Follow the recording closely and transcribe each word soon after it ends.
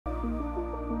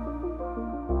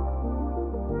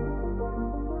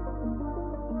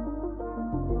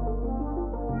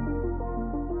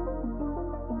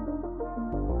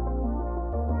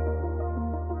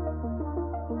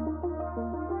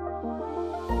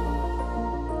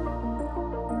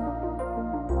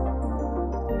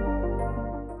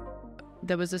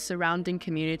there was a surrounding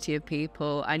community of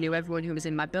people. I knew everyone who was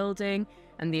in my building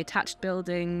and the attached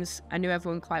buildings. I knew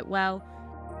everyone quite well.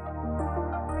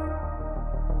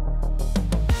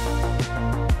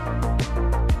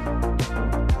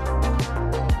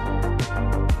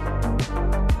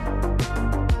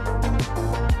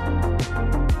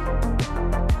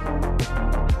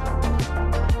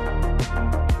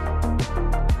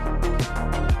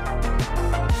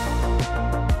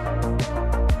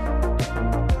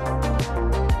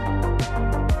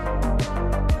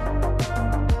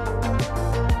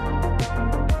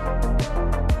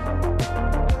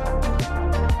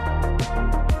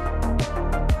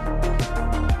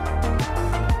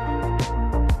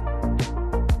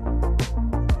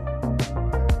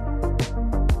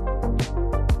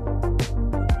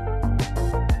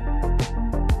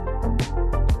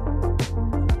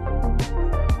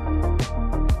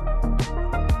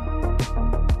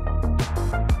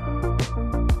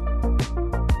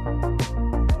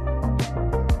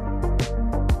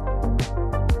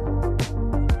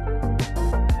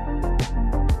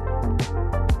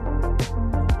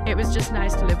 It was just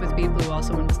nice to live with people who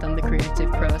also understand the creative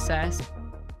process.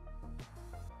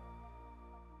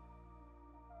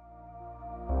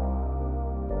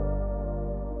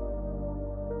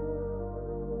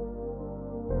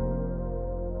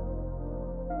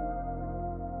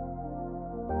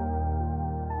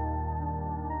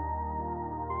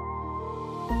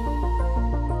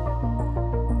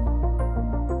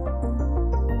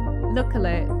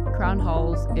 Luckily, Crown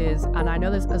Halls is, and I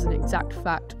know this as an exact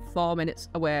fact, 4 minutes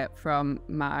away from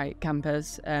my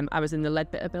campus. I was in the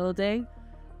Leadbitter building,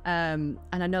 and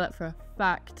I know that for a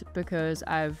fact because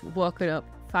I've woken up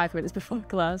 5 minutes before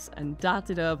class and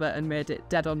darted over and made it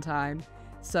dead on time.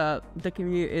 So the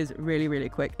commute is really, really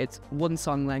quick. It's one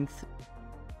song length.